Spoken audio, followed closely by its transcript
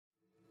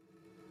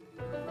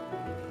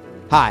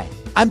Hi,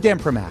 I'm Dan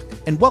Primack,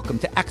 and welcome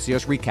to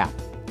Axios Recap,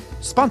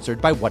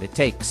 sponsored by What It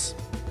Takes.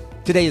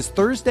 Today is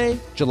Thursday,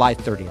 July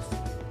 30th.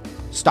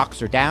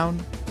 Stocks are down,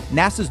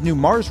 NASA's new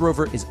Mars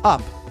rover is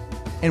up,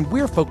 and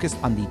we're focused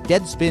on the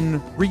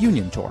Deadspin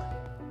reunion tour.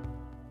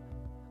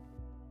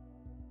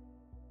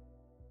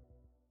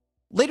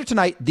 Later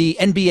tonight, the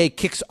NBA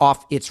kicks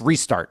off its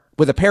restart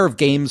with a pair of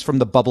games from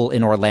the bubble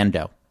in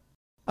Orlando.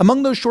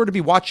 Among those sure to be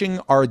watching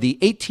are the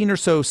 18 or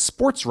so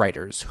sports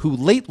writers who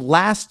late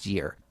last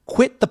year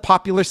quit the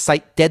popular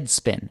site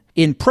Deadspin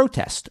in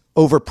protest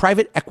over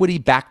private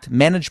equity-backed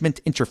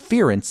management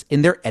interference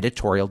in their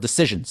editorial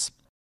decisions.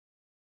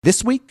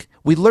 This week,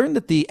 we learned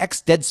that the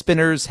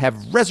ex-Deadspinners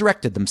have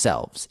resurrected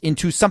themselves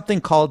into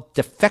something called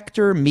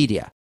Defector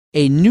Media,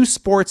 a new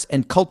sports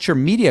and culture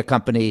media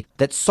company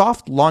that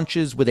soft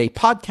launches with a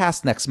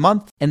podcast next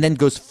month and then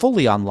goes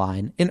fully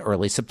online in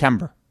early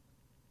September.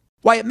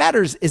 Why it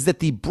matters is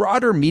that the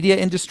broader media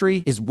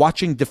industry is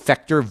watching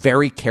Defector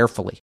very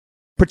carefully,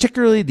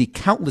 particularly the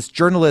countless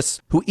journalists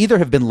who either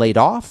have been laid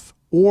off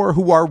or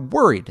who are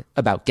worried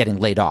about getting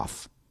laid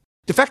off.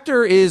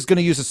 Defector is going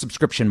to use a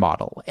subscription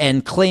model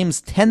and claims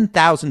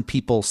 10,000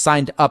 people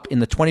signed up in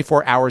the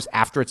 24 hours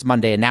after its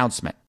Monday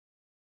announcement.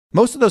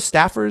 Most of those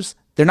staffers,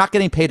 they're not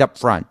getting paid up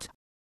front.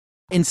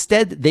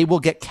 Instead, they will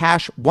get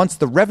cash once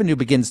the revenue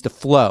begins to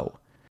flow.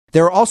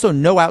 There are also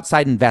no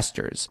outside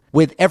investors,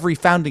 with every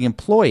founding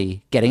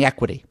employee getting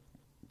equity.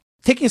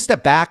 Taking a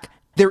step back,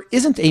 there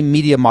isn't a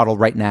media model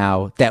right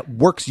now that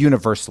works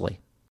universally.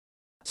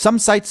 Some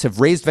sites have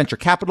raised venture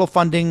capital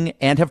funding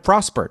and have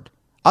prospered.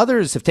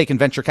 Others have taken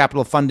venture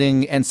capital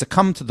funding and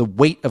succumbed to the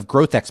weight of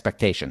growth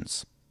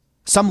expectations.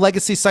 Some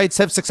legacy sites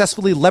have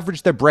successfully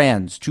leveraged their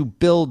brands to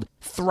build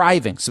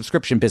thriving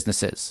subscription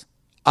businesses.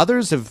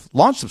 Others have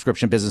launched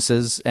subscription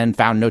businesses and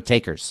found no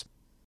takers.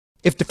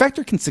 If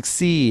Defector can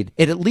succeed,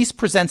 it at least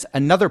presents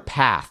another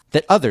path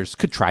that others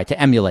could try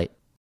to emulate.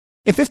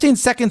 In 15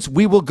 seconds,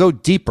 we will go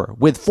deeper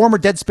with former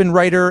Deadspin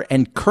writer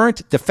and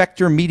current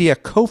Defector Media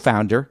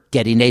co-founder,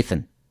 Getty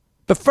Nathan.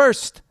 But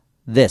first,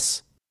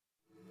 this.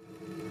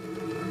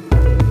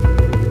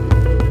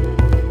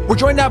 We're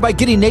joined now by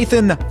Getty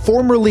Nathan,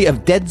 formerly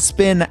of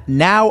Deadspin,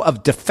 now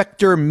of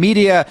Defector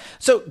Media.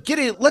 So,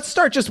 Getty, let's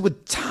start just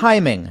with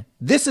timing.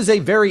 This is a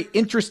very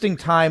interesting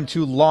time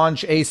to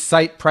launch a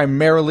site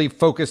primarily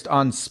focused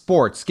on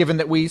sports, given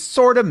that we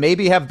sort of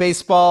maybe have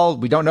baseball.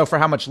 We don't know for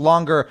how much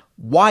longer.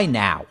 Why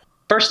now?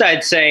 First,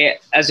 I'd say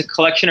as a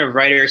collection of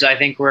writers, I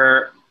think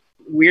we're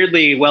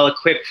weirdly well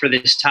equipped for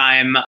this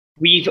time.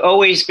 We've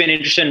always been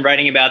interested in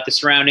writing about the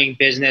surrounding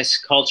business,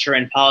 culture,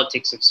 and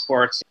politics of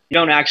sports. You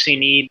don't actually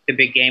need the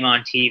big game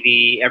on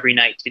TV every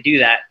night to do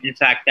that. In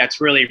fact, that's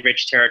really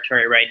rich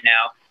territory right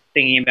now,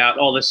 thinking about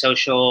all the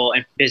social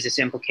and business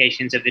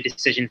implications of the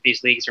decisions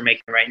these leagues are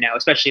making right now,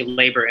 especially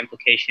labor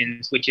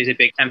implications, which is a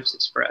big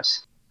emphasis for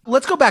us.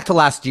 Let's go back to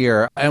last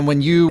year, and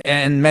when you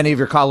and many of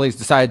your colleagues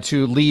decided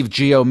to leave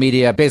Geo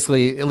Media,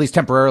 basically, at least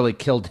temporarily,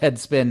 kill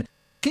Deadspin.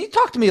 Can you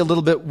talk to me a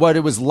little bit what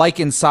it was like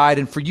inside,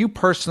 and for you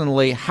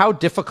personally, how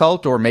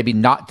difficult, or maybe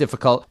not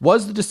difficult,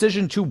 was the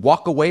decision to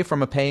walk away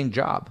from a paying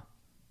job?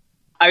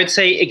 I would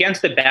say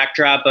against the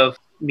backdrop of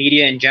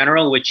media in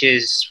general, which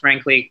is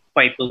frankly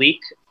quite bleak,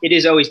 it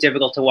is always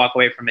difficult to walk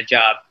away from a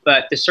job.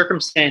 But the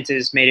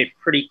circumstances made it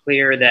pretty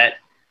clear that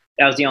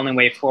that was the only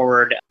way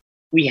forward.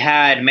 We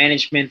had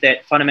management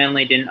that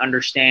fundamentally didn't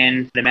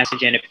understand the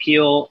message and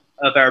appeal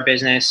of our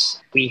business.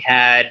 We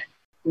had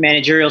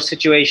managerial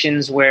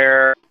situations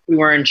where we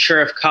weren't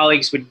sure if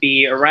colleagues would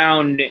be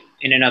around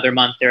in another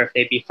month or if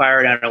they'd be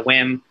fired on a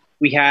whim.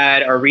 We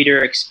had our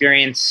reader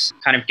experience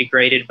kind of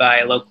degraded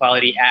by low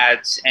quality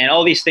ads, and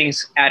all these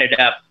things added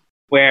up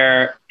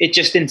where it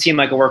just didn't seem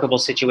like a workable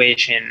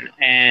situation.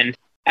 And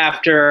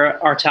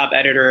after our top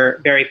editor,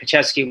 Barry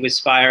Pachesky, was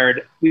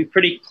fired, we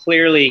pretty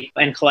clearly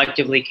and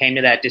collectively came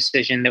to that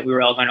decision that we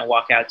were all going to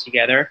walk out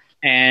together.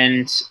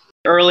 And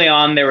early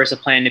on, there was a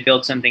plan to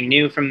build something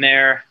new from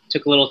there. It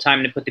took a little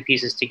time to put the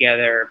pieces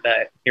together,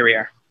 but here we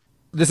are.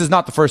 This is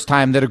not the first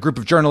time that a group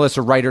of journalists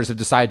or writers have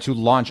decided to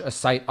launch a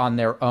site on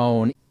their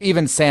own,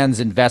 even sans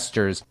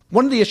investors.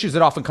 One of the issues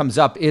that often comes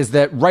up is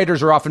that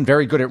writers are often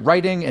very good at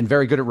writing and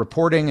very good at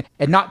reporting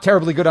and not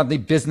terribly good on the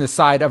business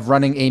side of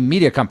running a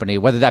media company,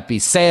 whether that be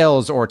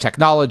sales or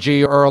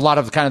technology or a lot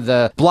of kind of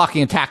the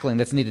blocking and tackling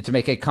that's needed to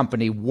make a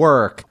company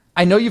work.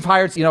 I know you've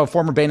hired, a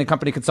former Bain &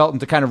 Company consultant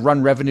to kind of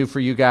run revenue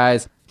for you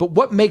guys, but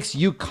what makes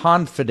you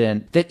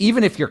confident that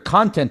even if your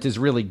content is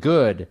really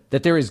good,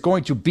 that there is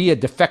going to be a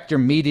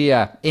Defector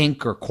Media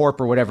Inc. or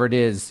Corp or whatever it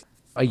is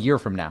a year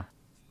from now?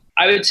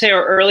 I would say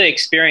our early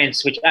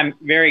experience, which I'm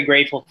very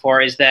grateful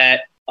for, is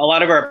that a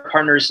lot of our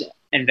partners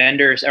and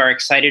vendors are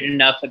excited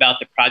enough about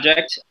the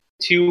project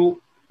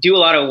to do a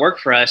lot of work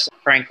for us,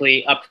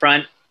 frankly,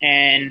 upfront,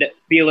 and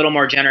be a little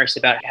more generous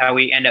about how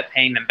we end up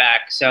paying them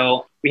back.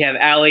 So we have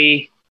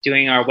Ali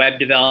doing our web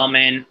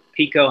development,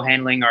 Pico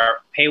handling our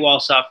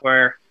paywall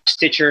software,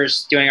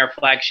 Stitchers doing our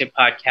flagship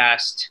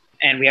podcast,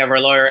 and we have our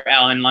lawyer,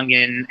 Alan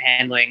Lungen,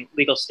 handling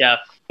legal stuff.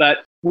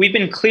 But we've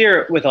been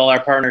clear with all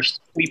our partners.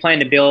 We plan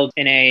to build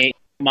in a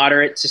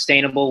moderate,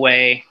 sustainable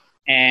way.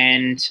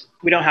 And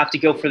we don't have to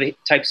go for the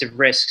types of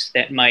risks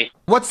that might.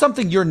 What's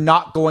something you're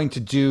not going to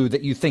do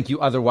that you think you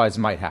otherwise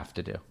might have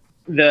to do?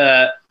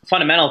 The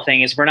fundamental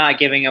thing is we're not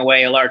giving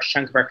away a large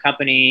chunk of our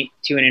company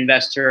to an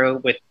investor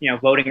with,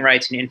 voting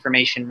rights and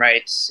information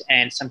rights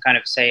and some kind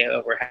of say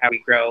over how we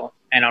grow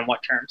and on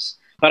what terms.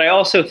 But I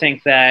also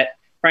think that,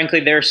 frankly,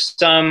 there's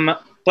some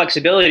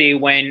flexibility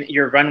when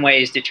your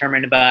runway is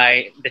determined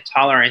by the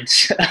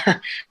tolerance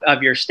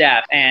of your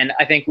staff. And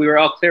I think we were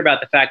all clear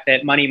about the fact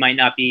that money might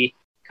not be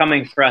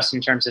coming for us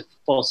in terms of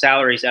full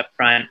salaries up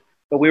front,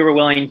 but we were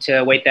willing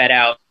to wait that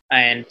out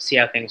and see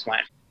how things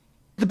went.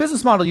 The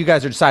business model you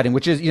guys are deciding,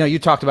 which is, you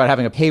talked about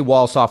having a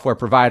paywall software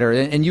provider,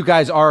 and you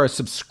guys are a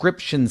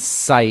subscription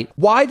site.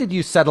 Why did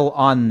you settle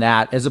on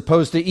that as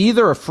opposed to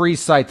either a free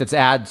site that's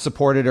ad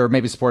supported or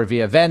maybe supported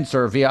via events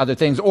or via other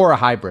things, or a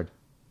hybrid?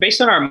 Based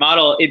on our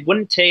model, it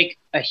wouldn't take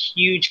a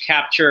huge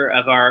capture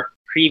of our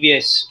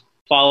previous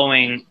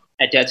following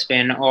at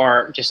Deadspin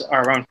or just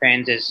our own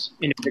fans as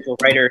individual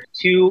writers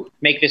to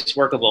make this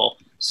workable.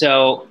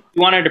 So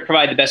we wanted to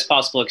provide the best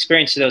possible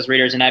experience to those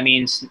readers, and that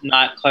means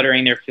not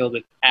cluttering their field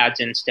with ads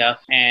and stuff.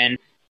 And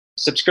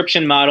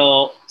subscription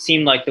model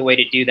seemed like the way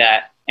to do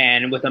that.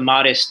 And with a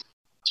modest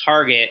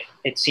target,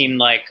 it seemed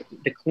like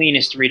the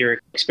cleanest reader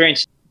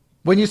experience.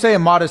 When you say a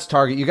modest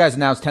target, you guys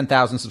announced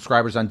 10,000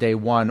 subscribers on day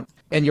one,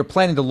 and you're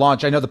planning to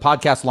launch. I know the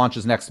podcast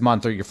launches next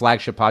month, or your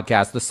flagship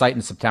podcast, the site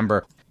in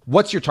September.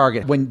 What's your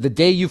target? When the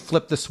day you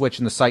flip the switch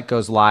and the site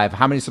goes live,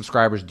 how many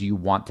subscribers do you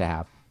want to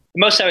have? The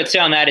most I would say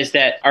on that is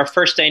that our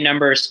first day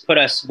numbers put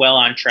us well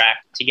on track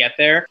to get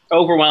there.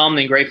 Overwhelmed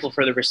and grateful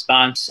for the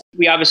response.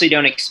 We obviously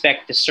don't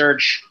expect the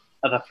surge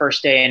of a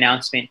first day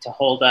announcement to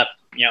hold up,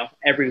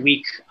 every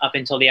week up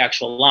until the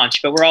actual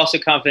launch. But we're also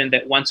confident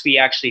that once we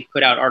actually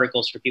put out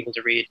articles for people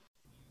to read.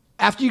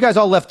 After you guys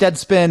all left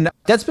Deadspin,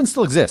 Deadspin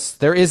still exists.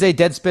 There is a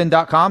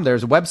deadspin.com.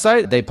 There's a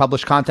website. They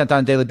publish content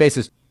on a daily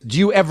basis. Do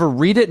you ever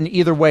read it? And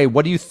either way,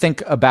 what do you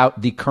think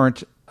about the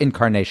current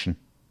incarnation?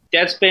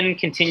 Deadspin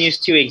continues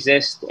to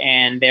exist,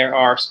 and there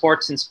are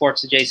sports and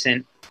sports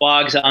adjacent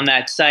blogs on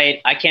that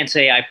site. I can't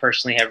say I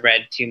personally have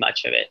read too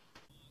much of it.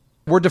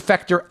 We're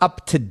Defector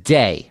up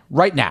today,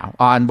 right now,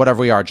 on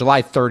whatever we are,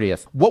 July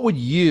 30th. What would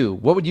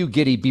you,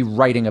 Giddy, be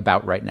writing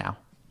about right now?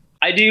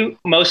 I do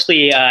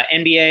mostly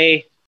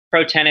NBA,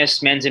 pro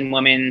tennis, men's and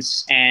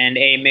women's, and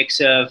a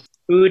mix of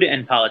food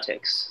and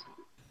politics.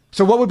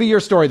 So what would be your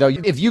story, though?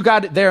 If you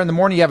got there in the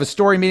morning, you have a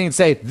story meeting and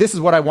say, this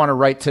is what I want to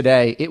write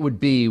today, it would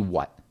be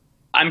what?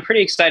 I'm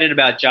pretty excited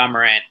about Ja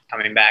Morant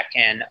coming back,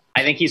 and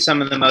I think he's some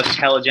of the most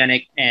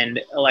telegenic and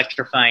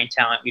electrifying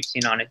talent we've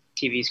seen on a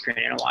TV screen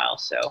in a while,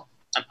 so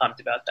I'm pumped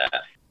about that.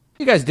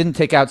 You guys didn't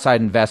take outside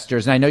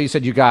investors, and I know you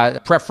said you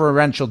got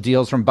preferential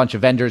deals from a bunch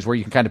of vendors where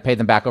you can kind of pay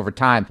them back over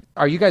time.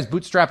 Are you guys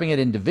bootstrapping it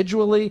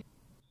individually?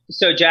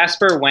 So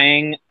Jasper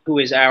Wang, who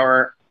is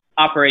our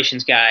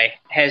operations guy,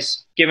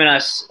 has given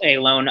us a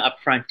loan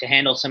upfront to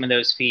handle some of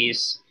those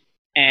fees,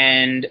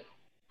 and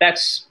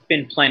that's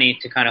been plenty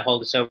to kind of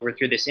hold us over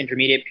through this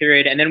intermediate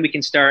period. And then we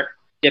can start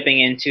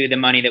dipping into the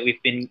money that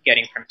we've been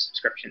getting from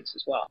subscriptions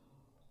as well.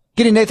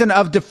 Giddy Nathan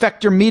of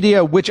Defector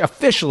Media, which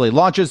officially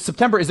launches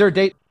September. Is there a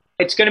date?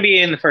 It's going to be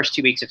in the first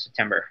 2 weeks of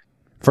September.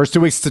 First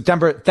 2 weeks of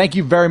September. Thank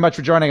you very much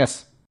for joining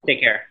us. Take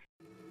care.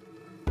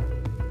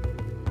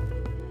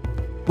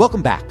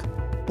 Welcome back.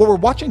 What we're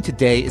watching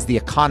today is the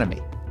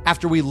economy.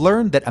 After we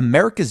learned that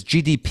America's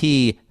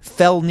GDP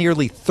fell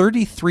nearly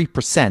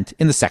 33%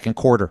 in the second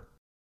quarter.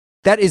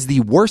 That is the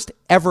worst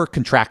ever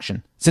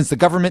contraction since the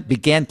government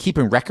began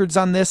keeping records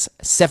on this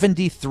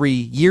 73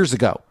 years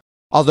ago.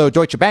 Although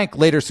Deutsche Bank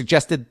later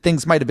suggested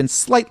things might have been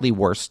slightly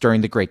worse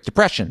during the Great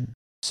Depression.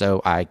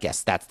 So I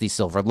guess that's the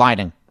silver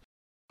lining.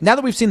 Now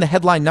that we've seen the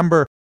headline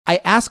number,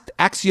 I asked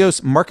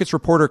Axios markets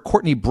reporter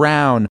Courtney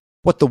Brown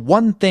what the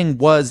one thing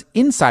was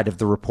inside of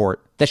the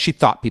report that she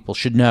thought people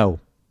should know.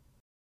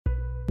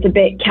 It's a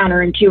bit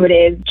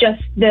counterintuitive,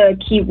 just the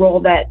key role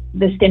that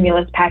the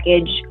stimulus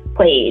package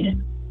played.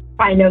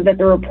 I know that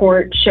the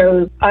report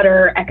shows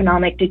utter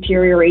economic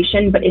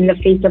deterioration, but in the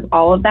face of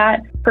all of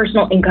that,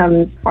 personal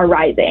incomes are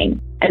rising.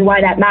 And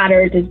why that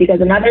matters is because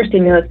another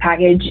stimulus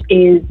package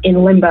is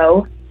in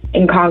limbo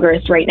in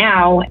Congress right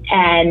now,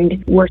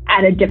 and we're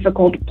at a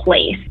difficult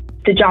place.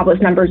 The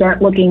jobless numbers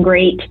aren't looking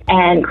great,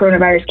 and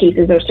coronavirus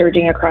cases are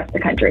surging across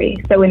the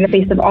country. So in the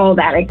face of all of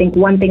that, I think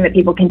one thing that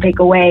people can take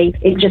away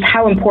is just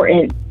how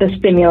important the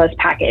stimulus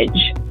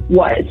package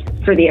was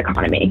for the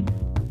economy.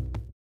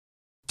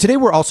 Today,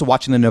 we're also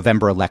watching the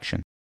November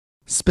election,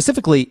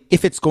 specifically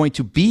if it's going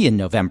to be in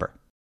November.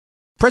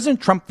 President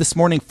Trump this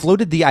morning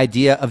floated the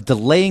idea of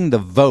delaying the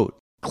vote,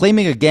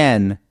 claiming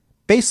again,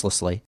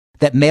 baselessly,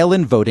 that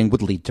mail-in voting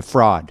would lead to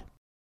fraud.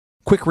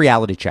 Quick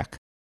reality check.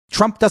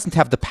 Trump doesn't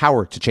have the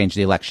power to change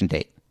the election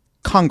date.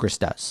 Congress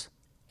does,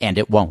 and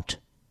it won't.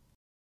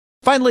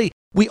 Finally,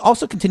 we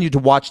also continue to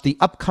watch the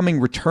upcoming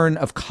return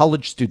of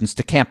college students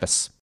to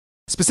campus.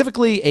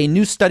 Specifically, a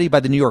new study by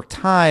the New York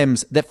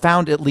Times that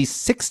found at least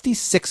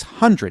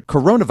 6,600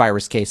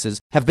 coronavirus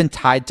cases have been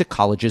tied to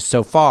colleges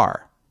so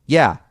far.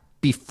 Yeah,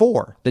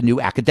 before the new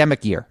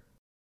academic year.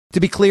 To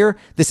be clear,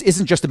 this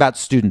isn't just about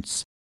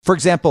students. For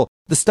example,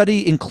 the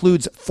study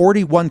includes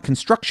 41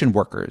 construction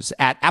workers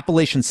at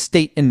Appalachian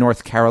State in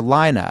North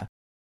Carolina.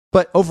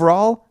 But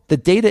overall, the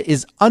data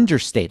is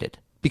understated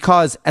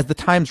because, as the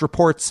Times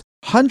reports,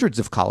 hundreds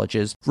of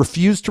colleges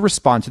refuse to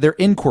respond to their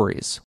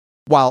inquiries,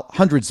 while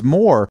hundreds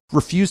more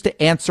refuse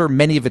to answer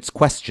many of its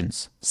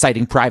questions,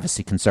 citing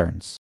privacy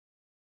concerns.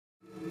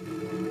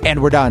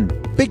 And we're done.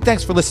 Big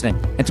thanks for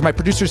listening, and to my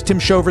producers Tim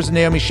Shovers and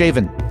Naomi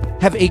Shavin.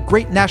 Have a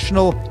great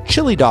National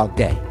Chili Dog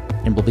Day,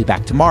 and we'll be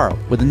back tomorrow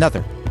with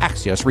another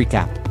Axios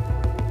Recap.